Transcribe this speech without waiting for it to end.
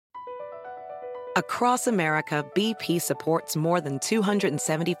Across America, BP supports more than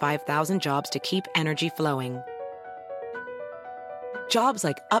 275,000 jobs to keep energy flowing. Jobs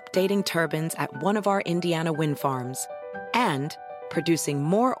like updating turbines at one of our Indiana wind farms and producing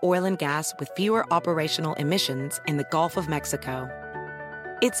more oil and gas with fewer operational emissions in the Gulf of Mexico.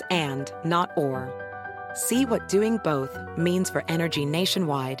 It's and, not or. See what doing both means for energy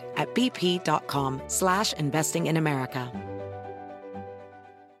nationwide at bp.com/investing in America.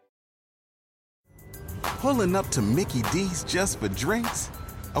 Pulling up to Mickey D's just for drinks?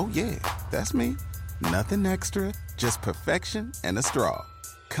 Oh yeah, that's me. Nothing extra, just perfection and a straw.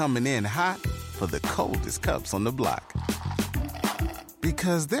 Coming in hot for the coldest cups on the block.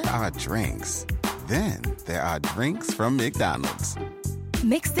 Because there are drinks. Then there are drinks from McDonald's.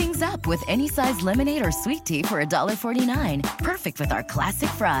 Mix things up with any size lemonade or sweet tea for $1.49. Perfect with our classic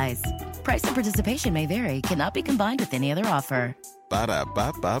fries. Price and participation may vary. Cannot be combined with any other offer.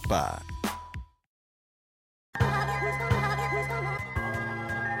 Ba-da-ba-ba-ba.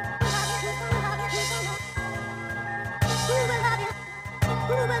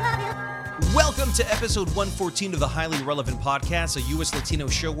 Welcome to episode 114 of the Highly Relevant Podcast, a U.S. Latino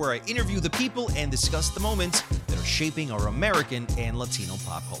show where I interview the people and discuss the moments that are shaping our American and Latino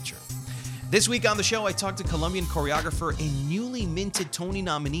pop culture. This week on the show, I talked to Colombian choreographer and newly minted Tony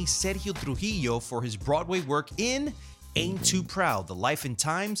nominee Sergio Trujillo for his Broadway work in Ain't Too Proud, The Life and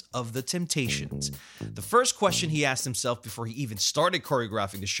Times of the Temptations. The first question he asked himself before he even started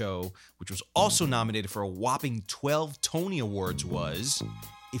choreographing the show, which was also nominated for a whopping 12 Tony Awards, was,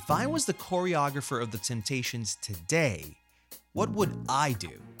 if I was the choreographer of the Temptations today, what would I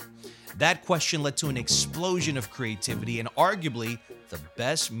do? That question led to an explosion of creativity and arguably the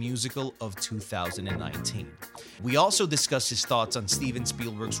best musical of 2019. We also discussed his thoughts on Steven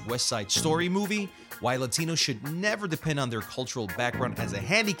Spielberg's West Side Story movie, why Latinos should never depend on their cultural background as a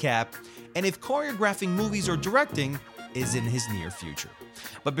handicap, and if choreographing movies or directing is in his near future.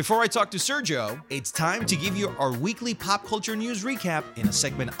 But before I talk to Sergio, it's time to give you our weekly pop culture news recap in a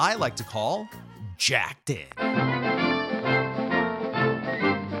segment I like to call Jacked In.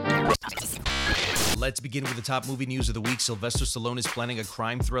 Let's begin with the top movie news of the week. Sylvester Stallone is planning a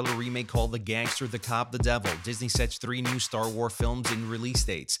crime thriller remake called The Gangster, The Cop, The Devil. Disney sets 3 new Star Wars films in release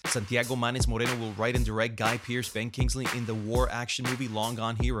dates. Santiago Manes Moreno will write and direct Guy Pearce, Ben Kingsley in the war action movie Long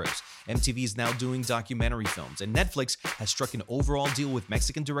Gone Heroes. MTV is now doing documentary films. And Netflix has struck an overall deal with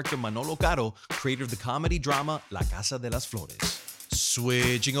Mexican director Manolo Caro, creator of the comedy drama La Casa de las Flores.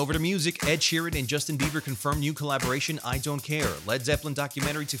 Switching over to music, Ed Sheeran and Justin Bieber confirmed new collaboration, I Don't Care. Led Zeppelin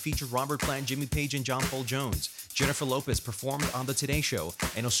documentary to feature Robert Plant, Jimmy Page, and John Paul Jones. Jennifer Lopez performed on The Today Show,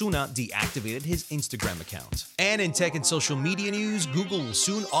 and Ozuna deactivated his Instagram account. And in tech and social media news, Google will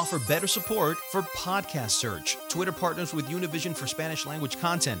soon offer better support for podcast search. Twitter partners with Univision for Spanish language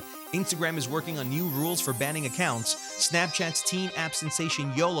content. Instagram is working on new rules for banning accounts. Snapchat's teen app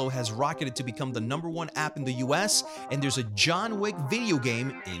sensation YOLO has rocketed to become the #1 app in the US, and there's a John Wick video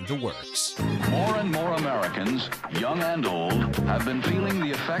game in the works. More and more Americans, young and old, have been feeling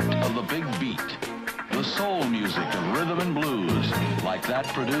the effect of the big beat. The soul music of rhythm and blues, like that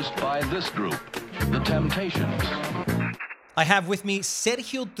produced by this group, The Temptations. I have with me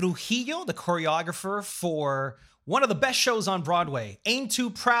Sergio Trujillo, the choreographer for one of the best shows on Broadway, Ain't Too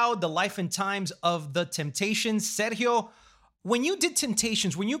Proud, The Life and Times of the Temptations. Sergio, when you did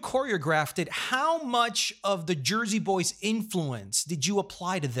Temptations, when you choreographed it, how much of the Jersey Boys influence did you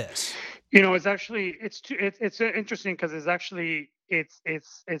apply to this? You know, it's actually it's interesting because it's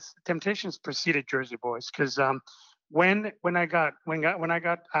Temptations preceded Jersey Boys because when I got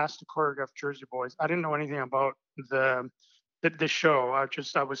asked to choreograph Jersey Boys, I didn't know anything about the show. I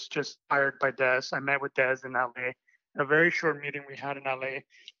was just hired by Des. I met with Des in LA. A very short meeting we had in LA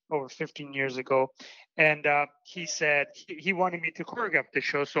over 15 years ago, and he said he wanted me to choreograph the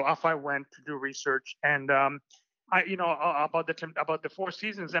show. So off I went to do research and about the 4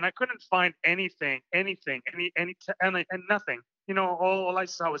 seasons, and I couldn't find anything, and nothing. You know, all I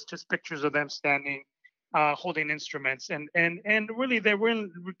saw was just pictures of them standing, holding instruments, and really they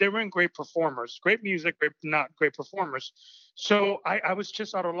weren't great performers, great music, not great performers. So I was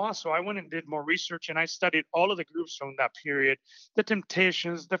just at a loss. So I went and did more research, and I studied all of the groups from that period, the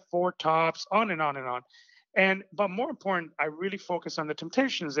Temptations, the Four Tops, on and on and on. But more important, I really focused on the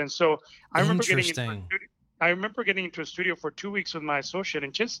Temptations, and so I remember getting into a studio for 2 weeks with my associate,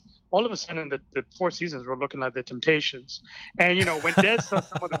 and just all of a sudden the 4 seasons were looking like the Temptations. And, you know, when Des saw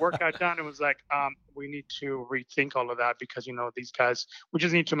some of the work I'd done, it was like, we need to rethink all of that because, you know, these guys, we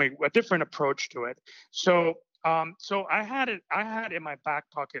just need to make a different approach to it. So I had in my back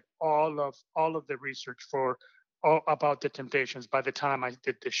pocket all of the research about the Temptations by the time I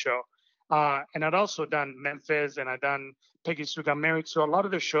did this show. And I'd also done Memphis, and I'd done Peggy Sue Got Married. So a lot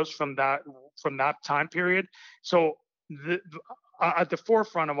of the shows from that time period. So at the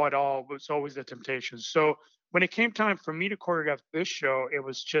forefront of it all was always the Temptations. So when it came time for me to choreograph this show, it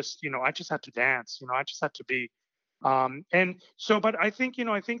was just, I just had to dance. I just had to be. And so, but I think,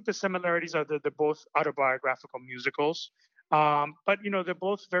 I think the similarities are that they're both autobiographical musicals. But they're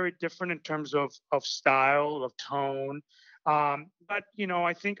both very different in terms of style, of tone. But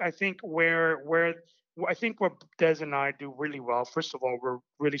I think where Des and I do really well. First of all, we're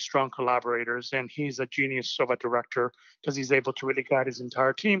really strong collaborators, and he's a genius of a director because he's able to really guide his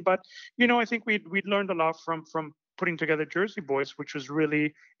entire team. But I think we'd learned a lot from putting together Jersey Boys, which was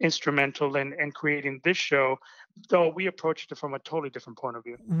really instrumental in creating this show, though we approached it from a totally different point of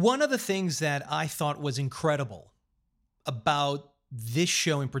view. One of the things that I thought was incredible about this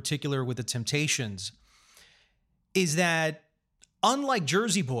show in particular with the Temptations is that, unlike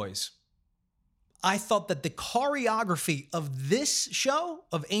Jersey Boys, I thought that the choreography of this show,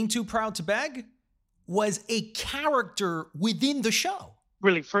 of Ain't Too Proud to Beg, was a character within the show.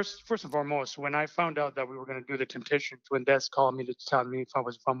 Really, first and foremost, when I found out that we were going to do the Temptations, when Des called me to tell me if I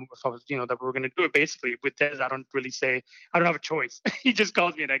was, that we were going to do it, basically with Des, I don't really say, I don't have a choice. He just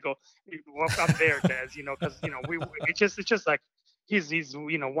calls me and I go, well, I'm there, Des, because, it's just like, he's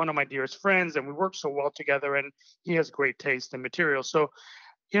one of my dearest friends, and we work so well together, and he has great taste in material. So,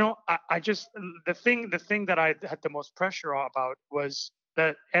 I just, the thing that I had the most pressure about was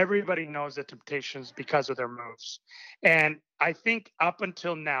that everybody knows the Temptations because of their moves. And I think up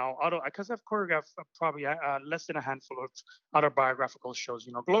until now, because I've choreographed probably less than a handful of autobiographical shows,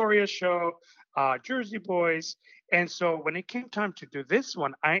 Gloria's show, Jersey Boys. And so when it came time to do this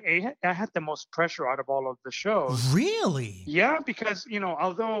one, I had the most pressure out of all of the shows. Really? Yeah, because,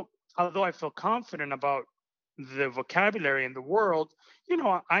 although I feel confident about the vocabulary in the world,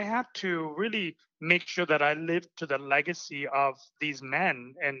 I had to really make sure that I lived to the legacy of these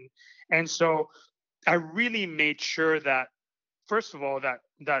men. And so I really made sure that, first of all, that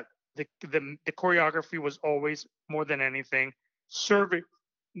the choreography was always, more than anything, serving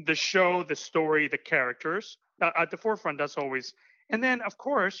the show, the story, the characters at the forefront. That's always. And then, of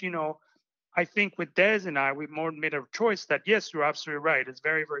course, I think with Des and I, we more made a choice that, yes, you're absolutely right. It's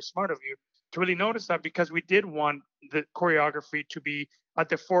very, very smart of you to really notice that, because we did want the choreography to be at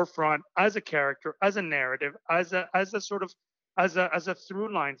the forefront as a character, as a narrative, as a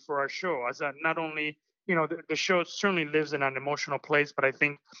through line for our show. As a, not only, the show certainly lives in an emotional place, but I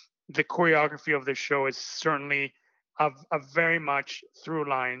think the choreography of the show is certainly a very much through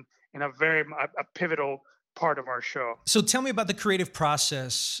line and a pivotal part of our show. So tell me about the creative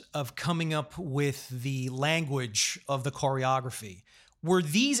process of coming up with the language of the choreography. Were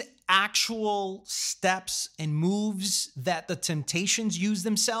these actual steps and moves that the Temptations used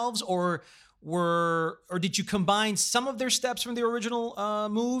themselves, or did you combine some of their steps from the original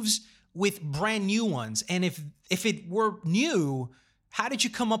moves with brand new ones? And if it were new, how did you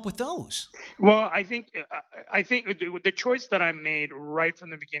come up with those? Well, I think the choice that I made right from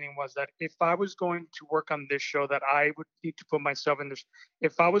the beginning was that if I was going to work on this show, that I would need to put myself in this.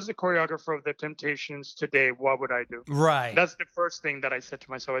 If I was the choreographer of the Temptations today, what would I do? Right. That's the first thing that I said to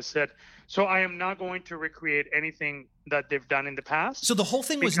myself. I said, so I am not going to recreate anything that they've done in the past. So the whole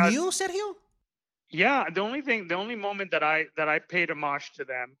thing was new, Sergio? Yeah. The only moment that I paid homage to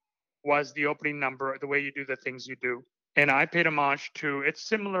them was the opening number, the way you do the things you do. And I paid homage to, it's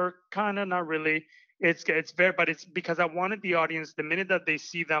similar, kind of, not really. It's very, but it's because I wanted the audience, the minute that they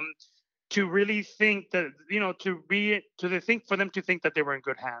see them, to really think that, for them to think that they were in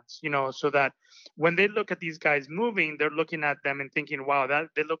good hands, so that when they look at these guys moving, they're looking at them and thinking, wow, that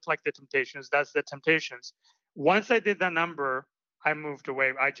they look like the Temptations. That's the Temptations. Once I did that number, I moved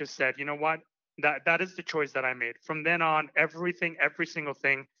away. I just said, you know what, that is the choice that I made. From then on, every single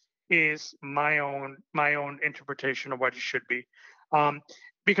thing is my own interpretation of what it should be,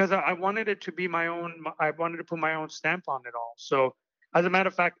 because I wanted it to be my own. I wanted to put my own stamp on it all. So, as a matter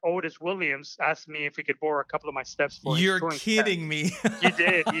of fact, Otis Williams asked me if he could borrow a couple of my steps for his. You're kidding me. He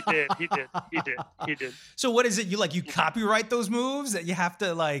did. So what is it? You copyright those moves that you have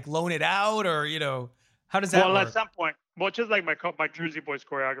to loan it out, or how does that work? At some point, just like my Jersey Boys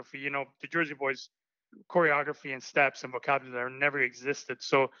choreography, the Jersey Boys choreography and steps and vocabulary never existed.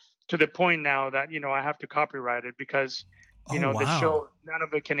 So to the point now that, I have to copyright it because, the show, none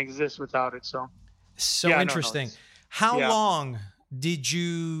of it can exist without it. So interesting. How long did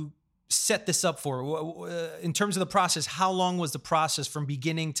you set this up for? In terms of the process, how long was the process from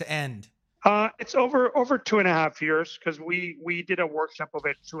beginning to end? It's over 2.5 years, because we did a workshop of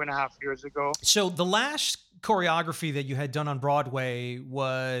it 2.5 years ago. So the last choreography that you had done on Broadway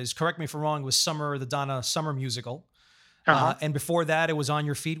was, correct me if I'm wrong, was Summer, the Donna Summer musical. And before that, it was On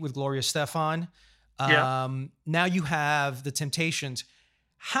Your Feet with Gloria Stefan. Now you have The Temptations.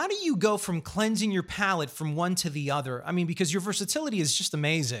 How do you go from cleansing your palette from one to the other? I mean, because your versatility is just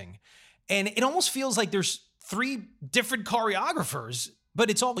amazing. And it almost feels like there's 3 different choreographers, but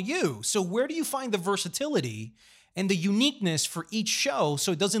it's all you. So where do you find the versatility and the uniqueness for each show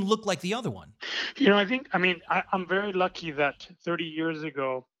so it doesn't look like the other one? I'm very lucky that 30 years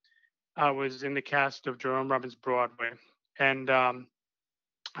ago, I was in the cast of Jerome Robbins Broadway. And I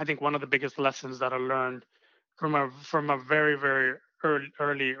think one of the biggest lessons that I learned from a very, very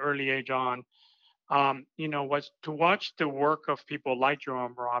early age on, was to watch the work of people like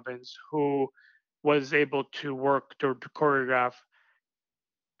Jerome Robbins, who was able to work to choreograph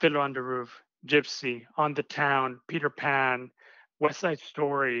Fiddler on the Roof, Gypsy, On the Town, Peter Pan, West Side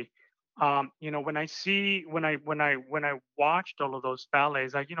Story. When I watched all of those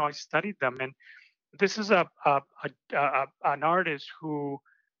ballets, I studied them, and this is an artist who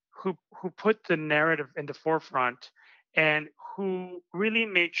put the narrative in the forefront, and who really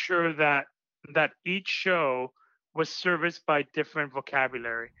made sure that each show was serviced by different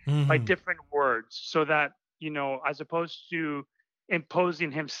vocabulary, by different words, so that as opposed to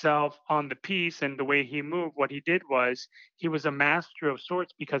imposing himself on the piece and the way he moved, what he did was he was a master of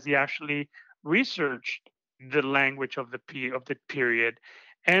sorts, because he actually researched the language of the period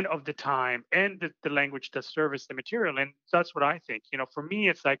and of the time, and the language that serviced the material. And that's what I think. For me,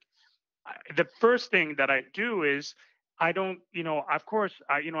 it's like the first thing that I do is I don't, of course,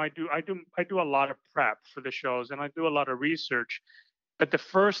 I do a lot of prep for the shows, and I do a lot of research. But the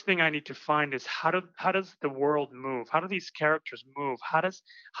first thing I need to find is how does the world move? How do these characters move? How does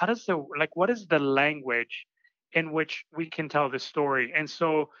what is the language in which we can tell the story? And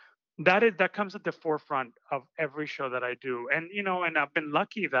so that comes at the forefront of every show that I do. And and I've been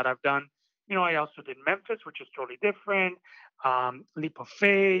lucky that I've done. I also did Memphis, which is totally different. Leap of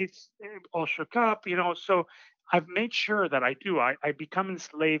Faith, All Shook Up. So I've made sure that I become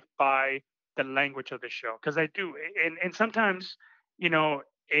enslaved by the language of the show, because I do, and sometimes. I'm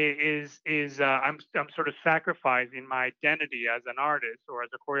sort of sacrificing my identity as an artist or as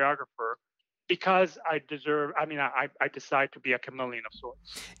a choreographer, because I decide to be a chameleon of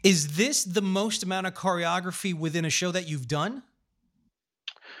sorts. Is this the most amount of choreography within a show that you've done?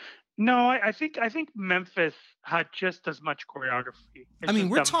 No, I think Memphis had just as much choreography.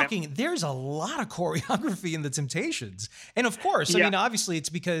 We're talking, there's a lot of choreography in The Temptations. And of course, obviously it's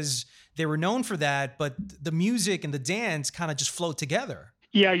because they were known for that, but the music and the dance kind of just flow together.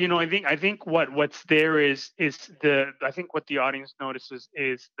 Yeah, I think what's there is I think what the audience notices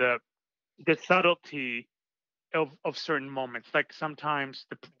is the subtlety of certain moments. Like sometimes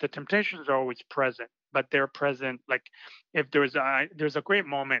the Temptations are always present, but they're present. Like if there's a great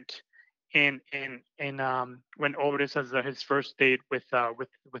moment in when Otis has his first date with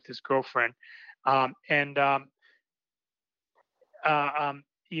his girlfriend, the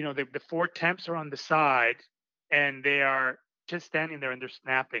 4 temps are on the side, and they are just standing there and they're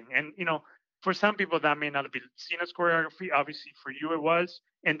snapping. And for some people that may not be seen as choreography. Obviously for you it was,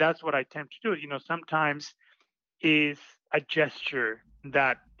 and that's what I tend to do. Sometimes is a gesture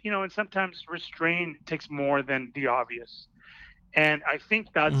that and sometimes restraint takes more than the obvious. And I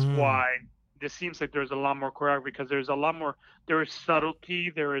think that's why this seems like there's a lot more choreography, because there is subtlety,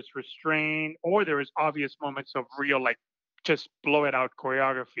 there is restraint, or there is obvious moments of real, like, just blow it out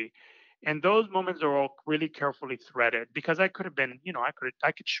choreography. And those moments are all really carefully threaded, because I could have been, I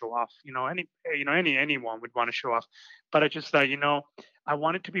could show off, anyone would want to show off. But I just thought, I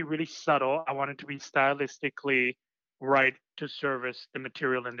wanted to be really subtle. I wanted to be stylistically right to service the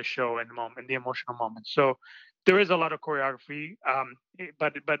material in the show and the emotional moment. So there is a lot of choreography,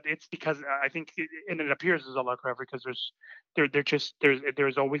 but it's because I think, it appears there's a lot of choreography because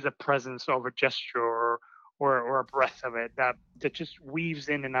there's always a presence of a gesture or a breath of it that just weaves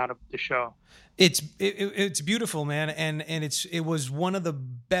in and out of the show. It's beautiful, man, and it was one of the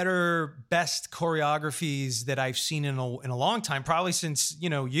best choreographies that I've seen in a long time, probably since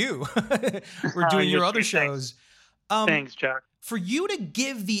you were doing your other shows. Thanks, Jack. For you to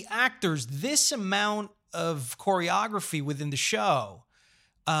give the actors this amount of choreography within the show,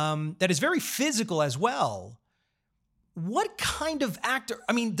 that is very physical as well. What kind of actor?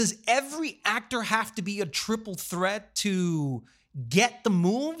 I mean, does every actor have to be a triple threat to get the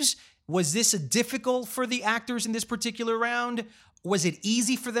moves? Was this difficult for the actors in this particular round? Was it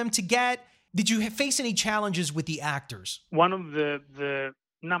easy for them to get? Did you face any challenges with the actors? One of the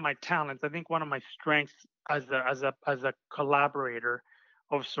not my talents, I think one of my strengths as a collaborator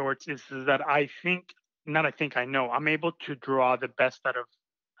of sorts is that I think not I think I know, I'm able to draw the best out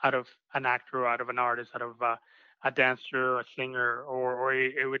of an actor, out of an artist, out of a dancer, a singer, or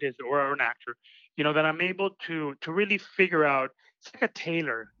it is or an actor. That I'm able to really figure out. It's like a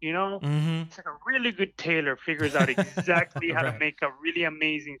tailor, Mm-hmm. It's like a really good tailor figures out exactly how to Right. make a really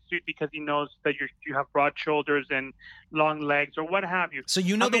amazing suit because he knows that you have broad shoulders and long legs or what have you. So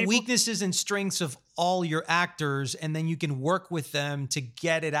you know I'm the able weaknesses and strengths of all your actors, and then you can work with them to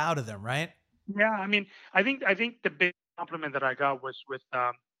get it out of them, right? Yeah, I mean, I think the big compliment that I got was with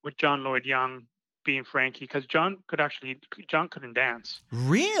John Lloyd Young being Frankie, because John couldn't dance, and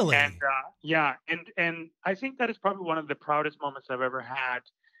Really? yeah, and I think that is probably one of the proudest moments I've ever had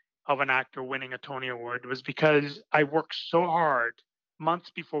of an actor winning a Tony Award, was because I worked so hard months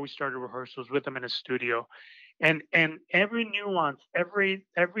before we started rehearsals with him in his studio, and every nuance, every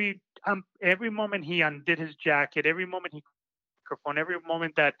moment he undid his jacket, every moment he microphone, every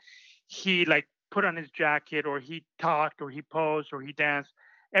moment that he like put on his jacket or he talked or he posed or he danced,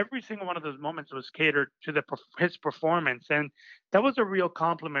 every single one of those moments was catered to his performance, and that was a real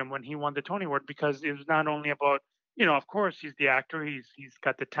compliment when he won the Tony Award, because it was not only about, of course he's the actor, he's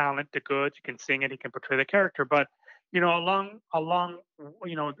got the talent, the goods, he can sing it, he can portray the character, but along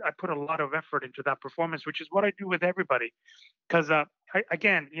I put a lot of effort into that performance, which is what I do with everybody, because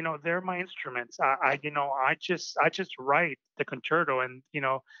again, they're my instruments. I just write the concerto, and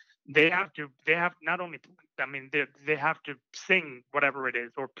they have not only, I mean, they have to sing whatever it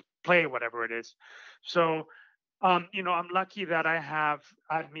is or play whatever it is. So I'm lucky that I have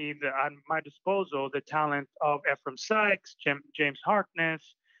at my disposal the talent of Ephraim Sykes, James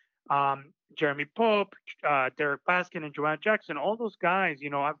Harkness, Jeremy Pope, Derek Baskin, and Joanne Jackson. All those guys,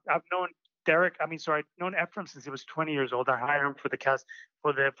 I've known Derek. I mean, sorry, I've known Ephraim since he was 20 years old. I hired him for the cast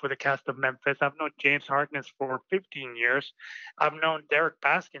for the cast of Memphis. I've known James Harkness for 15 years. I've known Derek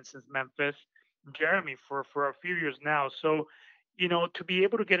Baskin since Memphis. Jeremy for a few years now. So, to be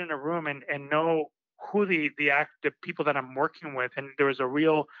able to get in a room and know who the people that I'm working with, and there was a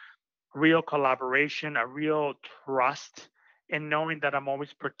real collaboration, a real trust, and knowing that I'm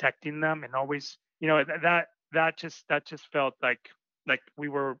always protecting them, and always, that just felt like we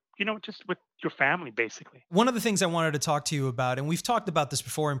were, just with your family basically. One of the things I wanted to talk to you about, and we've talked about this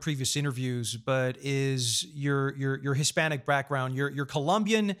before in previous interviews, but is your Hispanic background. You're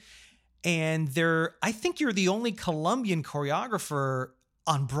Colombian, and I think you're the only Colombian choreographer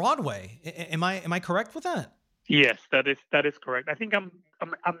on Broadway. Am I correct with that? Yes, that is correct. I think I'm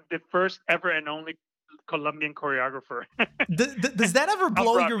the first ever and only Colombian choreographer. Does that ever On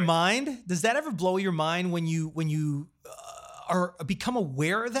blow your Broadway. mind? Does that ever blow your mind when you are become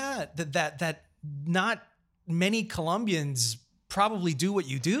aware of that not many Colombians probably do what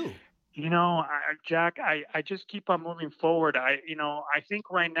you do? Jack, I just keep on moving forward. I think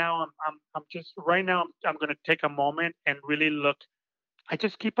right now I'm going to take a moment and really look. I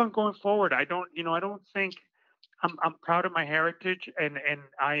just keep on going forward. I don't think I'm proud of my heritage, and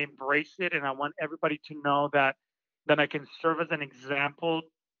I embrace it, and I want everybody to know that I can serve as an example,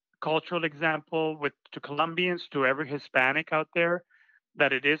 cultural example to Colombians, to every Hispanic out there,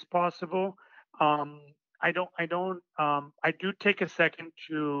 that it is possible. Um, I do take a second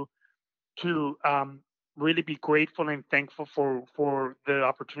to really be grateful and thankful for the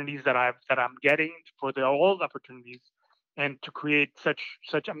opportunities that I'm getting, for all the opportunities, and to create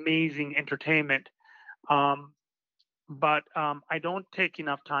such amazing entertainment. Um, but I don't take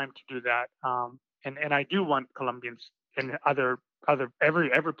enough time to do that. And I do want Colombians and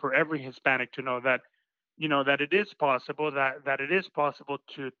every Hispanic to know that, that it is possible, that it is possible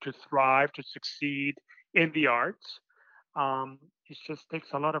to thrive, to succeed in the arts. It just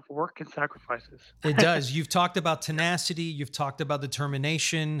takes a lot of work and sacrifices. It does. You've talked about tenacity. You've talked about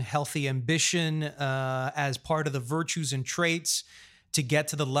determination, healthy ambition as part of the virtues and traits to get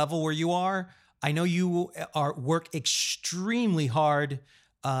to the level where you are. I know you work extremely hard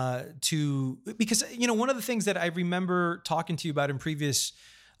because one of the things that I remember talking to you about in previous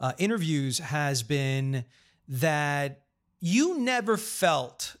interviews has been that you never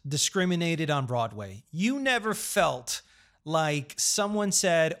felt discriminated on Broadway. You never felt like someone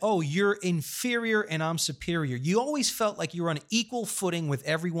said, "Oh, you're inferior and I'm superior." You always felt like you were on equal footing with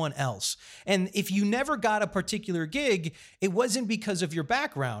everyone else. And if you never got a particular gig, it wasn't because of your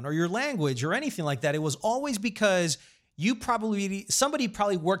background or your language or anything like that. It was always because somebody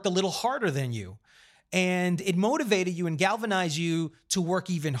probably worked a little harder than you, and it motivated you and galvanized you to work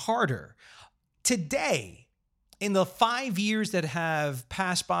even harder. Today, in the 5 years that have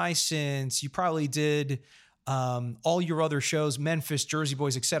passed by since you probably did all your other shows, Memphis, Jersey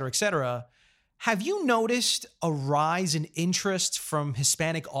Boys, et cetera, have you noticed a rise in interest from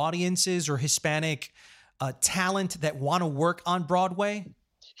Hispanic audiences or Hispanic talent that want to work on Broadway?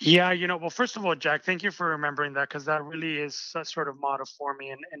 Yeah, well, first of all, Jack, thank you for remembering that, because that really is a sort of motto for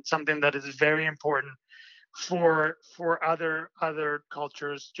me, and something that is very important for other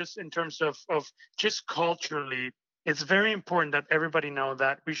cultures, just in terms of just culturally. It's very important that everybody know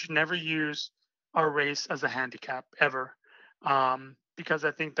that we should never use our race as a handicap ever, because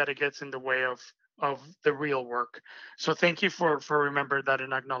I think that it gets in the way of the real work. So thank you for remembering that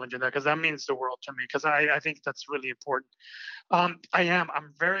and acknowledging that, because that means the world to me, because I think that's really important. I'm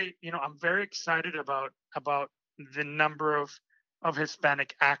very excited about the number of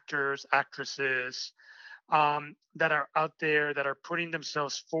Hispanic actors, actresses, that are out there, that are putting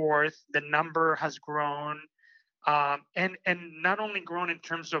themselves forth. The number has grown, and not only grown in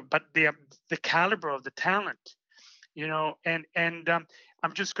terms of, but the caliber of the talent. And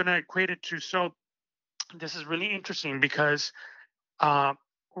I'm just gonna equate it to. So this is really interesting because, uh,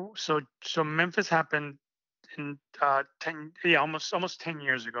 so Memphis happened in 10, yeah, almost 10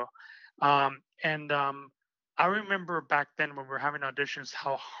 years ago. And I remember back then when we were having auditions,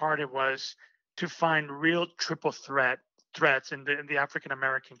 how hard it was to find real triple threats in the African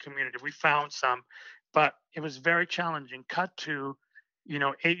American community. We found some, but it was very challenging. Cut to,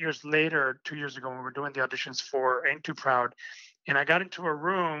 8 years later, 2 years ago, when we were doing the auditions for Ain't Too Proud, and I got into a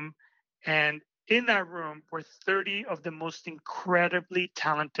room, and in that room were 30 of the most incredibly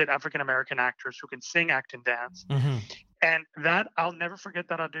talented African American actors who can sing, act, and dance. Mm-hmm. And that, I'll never forget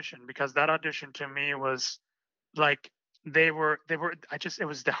that audition, because that audition to me was like, it was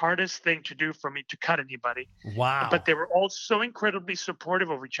the hardest thing to do for me, to cut anybody. Wow. But they were all so incredibly supportive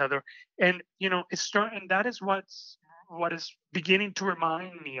of each other. And and that is what is beginning to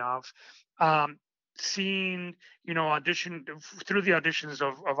remind me of, seeing, audition through the auditions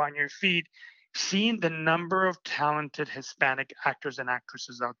of On Your Feet, seeing the number of talented Hispanic actors and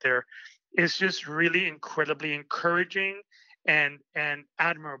actresses out there is just really incredibly encouraging and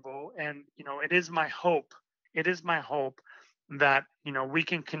admirable. And it is my hope that we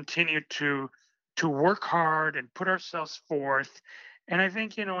can continue to work hard and put ourselves forth. And I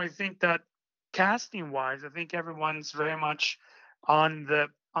think that, casting wise, I think everyone's very much on the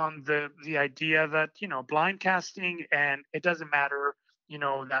idea that, blind casting, and it doesn't matter,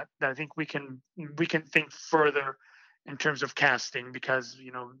 that I think we can think further in terms of casting, because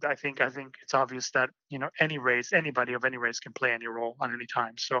I think it's obvious that anybody of any race can play any role at any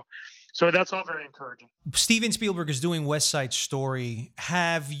time. So that's all very encouraging. Steven Spielberg is doing West Side Story.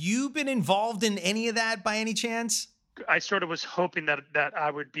 Have you been involved in any of that by any chance? I sort of was hoping that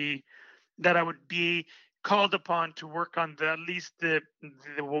I would be called upon to work on at least the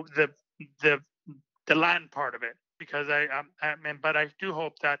land part of it, because but I do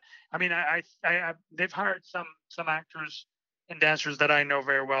hope that, they've hired some actors and dancers that I know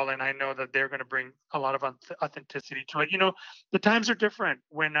very well, and I know that they're going to bring a lot of authenticity to it. The times are different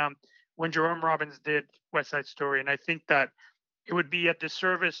when Jerome Robbins did West Side Story, and I think that it would be a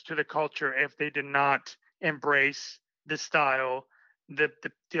disservice to the culture if they did not embrace the style, the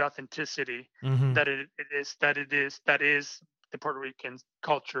authenticity, Mm-hmm. that is the Puerto Rican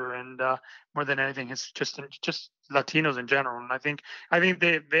culture, and more than anything, it's just Latinos in general. And I think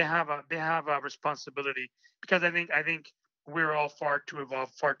they have a responsibility, because I think we're all far too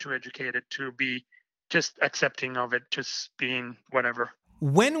evolved, far too educated to be just accepting of it just being whatever.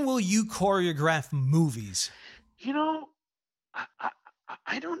 When will you choreograph movies? I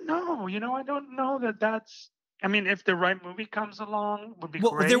don't know. I don't know that's. If the right movie comes along, would be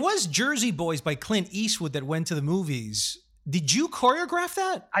great. Well, there was Jersey Boys by Clint Eastwood that went to the movies. Did you choreograph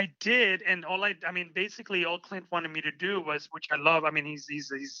that? I did, and basically all Clint wanted me to do was, which I love.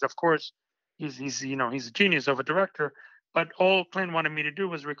 He's of course, he's a genius of a director. But all Clint wanted me to do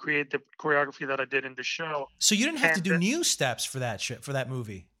was recreate the choreography that I did in the show. So you didn't have to do new steps for that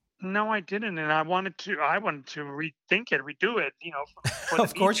movie. No, I didn't, and I wanted to rethink it, redo it. For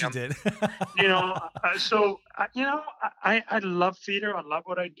Of course you did. I love theater. I love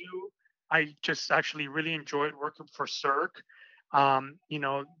what I do. I just actually really enjoyed working for Cirque.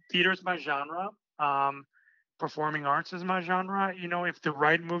 Theater is my genre. Performing arts is my genre. If the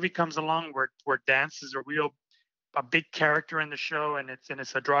right movie comes along where dance is a big character in the show, and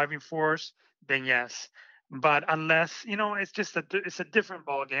it's a driving force, then yes. But unless it's a different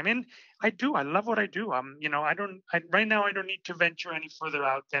ball game. And I love what I do. Right now I don't need to venture any further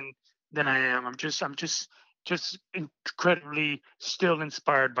out than I am. I'm just incredibly still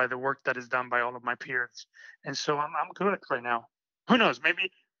inspired by the work that is done by all of my peers, and so I'm good right now. Who knows?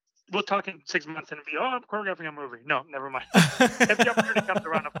 Maybe we'll talk in 6 months and be, I'm choreographing a movie. No, never mind. If the opportunity comes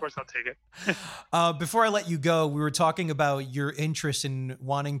around, of course, I'll take it. Before I let you go, we were talking about your interest in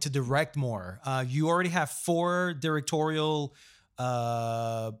wanting to direct more. You already have 4 directorial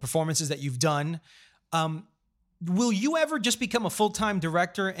performances that you've done. Will you ever just become a full-time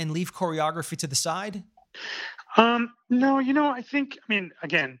director and leave choreography to the side? No, I think,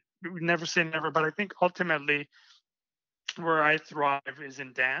 again, we never say never, but I think ultimately where I thrive is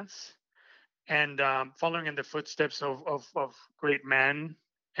in dance and following in the footsteps of great men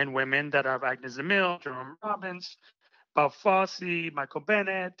and women that are Agnes Emil, Jerome Robbins, Bob Fosse, Michael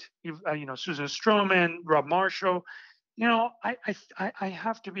Bennett, Susan Stroman, Rob Marshall. I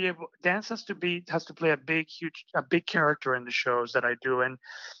have to be able. Dance has to play a big character in the shows that I do, and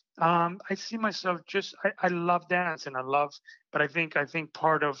I see myself I love dance and but I think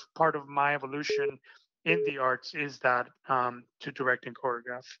part of my evolution in the arts is that to direct and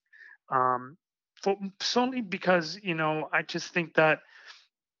choreograph, solely because I just think that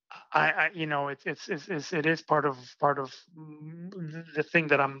it is part of the thing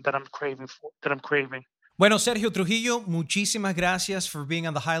that I'm craving. Bueno, Sergio Trujillo, muchísimas gracias for being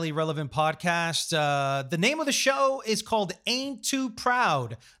on the Highly Relevant podcast. The name of the show is called Ain't Too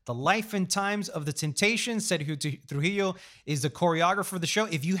Proud, The Life and Times of the Temptations. Sergio Trujillo is the choreographer of the show.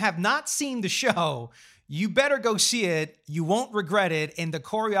 If you have not seen the show, you better go see it. You won't regret it. And the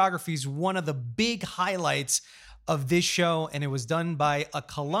choreography is one of the big highlights of this show. And it was done by a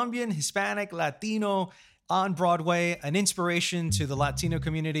Colombian, Hispanic, Latino on Broadway, an inspiration to the Latino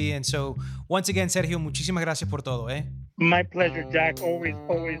community. And so, once again, Sergio, muchísimas gracias por todo, My pleasure, Jack. Always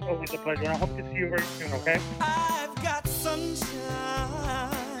a pleasure. I hope to see you very soon, okay? I've got sunshine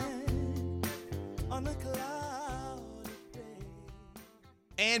on a cloudy day.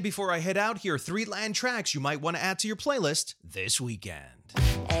 And before I head out, here are 3 land tracks you might want to add to your playlist this weekend.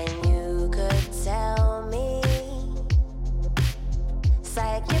 And you could tell me, it's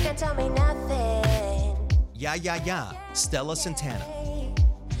like you can tell me nothing. Ya, Ya, Ya, Stella Santana.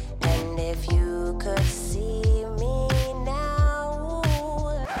 And if you could see me now.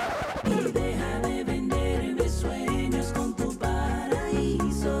 Y deja de vender mis sueños con tu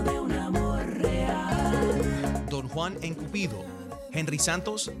paraíso de un amor real. Don Juan en Cupido, Henry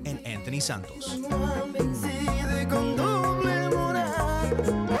Santos and Anthony Santos.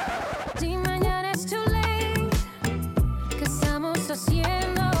 Si mañana es too late, ¿qué estamos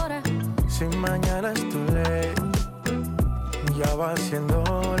haciendo ahora? Si mañana es too late, ya va siendo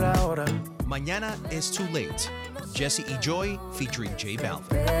la hora. Mañana is Too Late, Jesse E. Joy featuring J Balvin.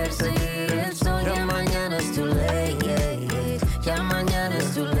 Perseguir el sol, ya mañana es too late, ya mañana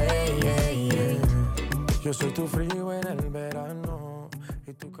es too late. Yo soy tu frío en el verano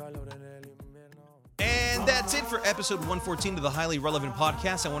y tu calor en el invierno. And that's it for episode 114 of the Highly Relevant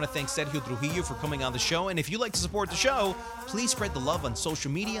podcast. I want to thank Sergio Trujillo for coming on the show. And if you'd like to support the show, please spread the love on social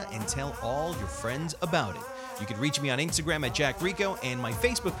media and tell all your friends about it. You can reach me on Instagram at Jack Rico and my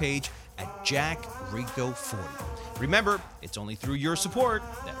Facebook page at Jack Rico 40. Remember, it's only through your support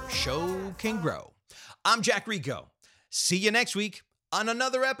that our show can grow. I'm Jack Rico. See you next week on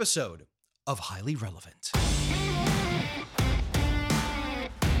another episode of Highly Relevant.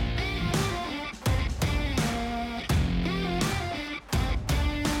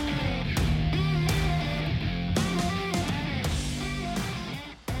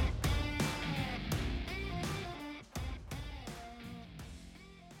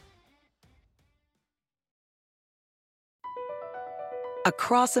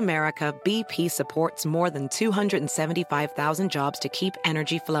 Across America, BP supports more than 275,000 jobs to keep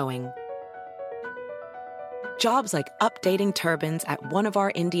energy flowing. Jobs like updating turbines at one of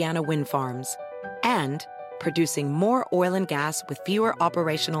our Indiana wind farms and producing more oil and gas with fewer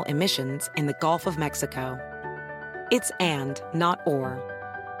operational emissions in the Gulf of Mexico. It's and, not or.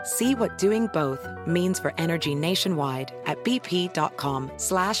 See what doing both means for energy nationwide at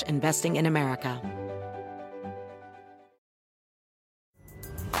bp.com/investing in America.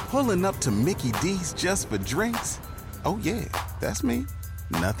 Pulling up to Mickey D's just for drinks? Oh yeah, that's me.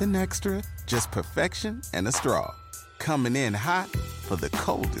 Nothing extra, just perfection and a straw. Coming in hot for the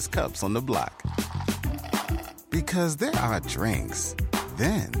coldest cups on the block. Because there are drinks.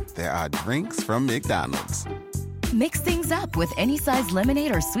 Then there are drinks from McDonald's. Mix things up with any size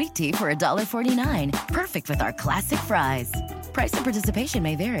lemonade or sweet tea for $1.49. Perfect with our classic fries. Price and participation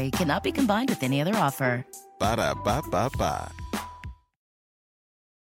may vary. Cannot be combined with any other offer. Ba-da-ba-ba-ba.